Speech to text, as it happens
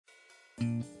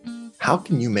How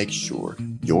can you make sure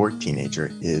your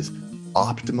teenager is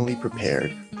optimally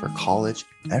prepared for college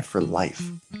and for life?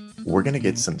 We're going to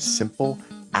get some simple,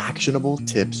 actionable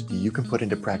tips you can put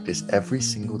into practice every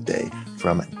single day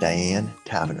from Diane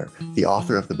Taverner, the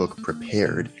author of the book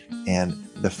Prepared and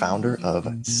the founder of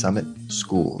Summit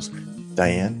Schools.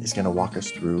 Diane is going to walk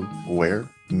us through where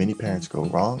many parents go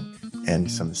wrong and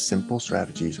some simple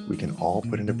strategies we can all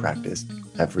put into practice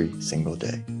every single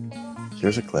day.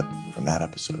 Here's a clip from that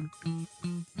episode.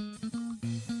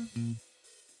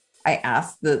 I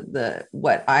asked the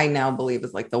what I now believe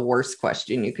is like the worst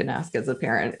question you can ask as a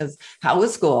parent is, how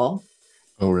was school?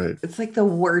 Oh, right. It's like the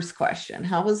worst question.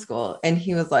 How was school? And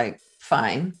he was like,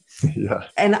 fine. Yeah.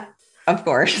 And of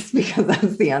course, because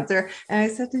that's the answer. And I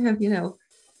said to him,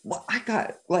 well, I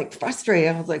got like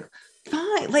frustrated. I was like,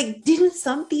 fine. Like, didn't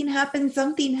something happen?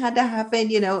 Something had to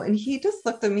happen, and he just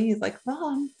looked at me. He's like,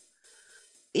 Mom,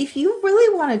 if you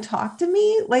really want to talk to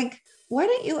me, like, why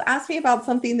don't you ask me about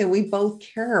something that we both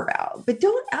care about? But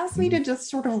don't ask me to just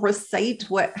sort of recite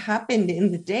what happened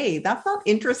in the day. That's not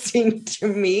interesting to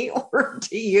me or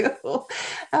to you.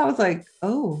 I was like,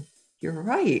 oh, you're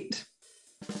right.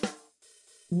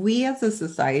 We as a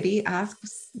society ask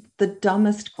the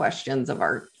dumbest questions of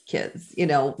our kids,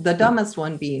 the dumbest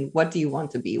one being, what do you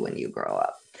want to be when you grow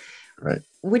up? Right.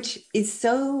 Which is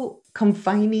so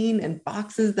confining and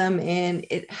boxes them in.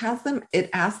 It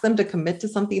asks them to commit to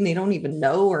something they don't even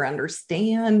know or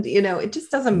understand. It just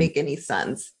doesn't make any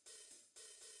sense.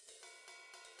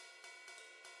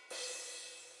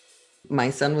 My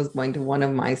son was going to one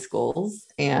of my schools,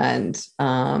 and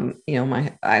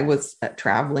I was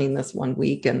traveling this one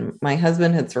week, and my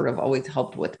husband had sort of always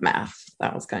helped with math.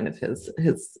 That was kind of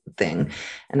his thing.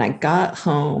 And I got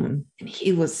home and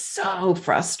he was so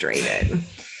frustrated.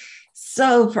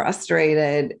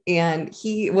 And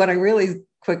what I realized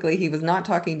quickly, he was not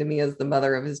talking to me as the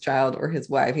mother of his child or his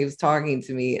wife. He was talking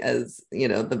to me as,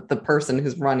 the person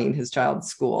who's running his child's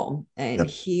school. And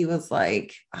He was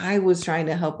like, I was trying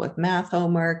to help with math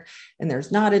homework and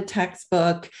there's not a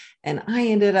textbook. And I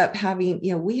ended up having,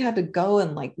 we had to go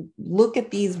and like look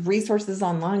at these resources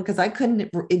online because I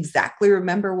couldn't exactly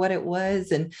remember what it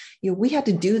was. And, we had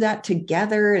to do that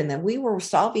together. And then we were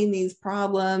solving these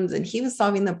problems and he was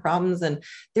solving the problems. And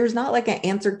there's not like an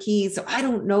answer key. So I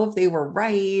don't know if they were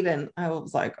right. And I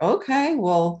was like, okay,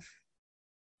 well,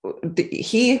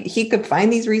 he could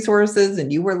find these resources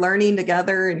and you were learning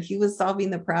together and he was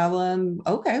solving the problem.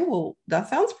 Okay, well, that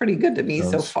sounds pretty good to me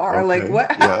so far. Okay. Like,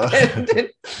 what happened?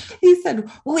 He said,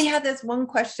 well, we had this one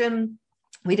question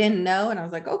we didn't know. And I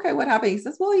was like, okay, what happened? He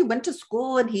says, well, he went to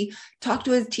school and he talked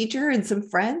to his teacher and some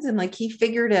friends and like he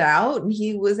figured it out and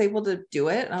he was able to do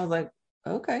it. And I was like,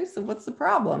 okay, so what's the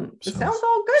problem? It sounds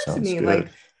all good to me. Good. Like,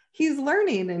 he's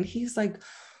learning. And he's like,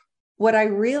 what I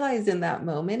realized in that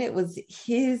moment, it was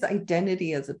his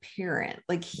identity as a parent.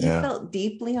 Like he felt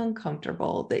deeply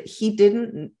uncomfortable that he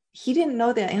didn't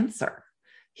know the answer.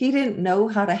 He didn't know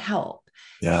how to help.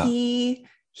 Yeah.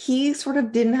 He sort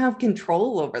of didn't have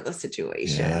control over the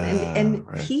situation. And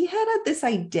right. He had this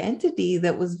identity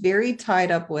that was very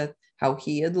tied up with how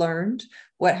he had learned,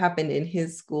 what happened in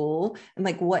his school, and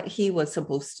like what he was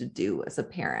supposed to do as a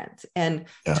parent. And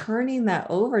turning that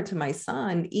over to my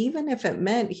son, even if it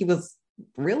meant he was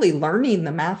really learning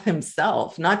the math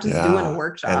himself, not just doing a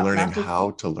workshop. And learning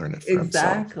how to learn it for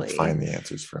himself, and find the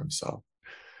answers for himself.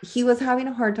 He was having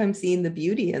a hard time seeing the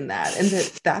beauty in that. And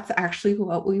that's actually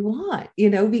what we want,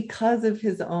 because of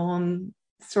his own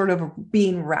sort of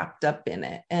being wrapped up in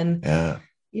it. And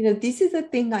this is a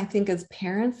thing I think as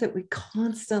parents that we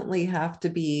constantly have to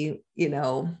be,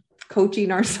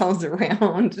 coaching ourselves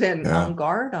around and on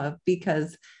guard of,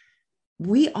 because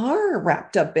we are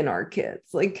wrapped up in our kids.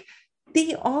 Like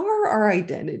they are our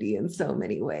identity in so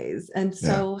many ways. And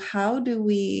so how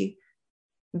do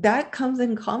that comes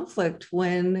in conflict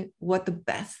when what the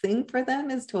best thing for them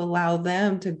is to allow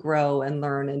them to grow and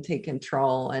learn and take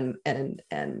control and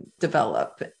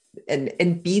develop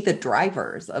and be the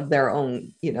drivers of their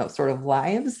own, sort of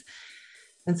lives.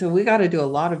 And so we got to do a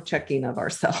lot of checking of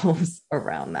ourselves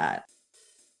around that.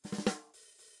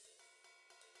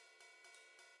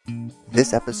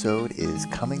 This episode is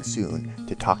coming soon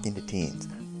to Talking to Teens.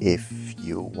 If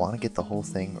you want to get the whole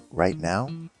thing right now,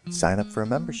 sign up for a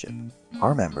membership.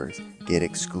 Our members get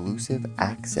exclusive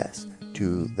access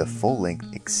to the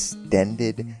full-length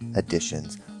extended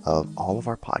editions of all of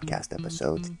our podcast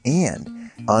episodes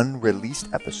and unreleased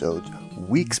episodes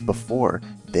weeks before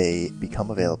they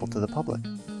become available to the public.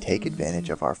 Take advantage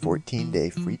of our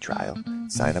 14-day free trial.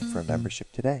 Sign up for a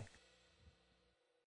membership today.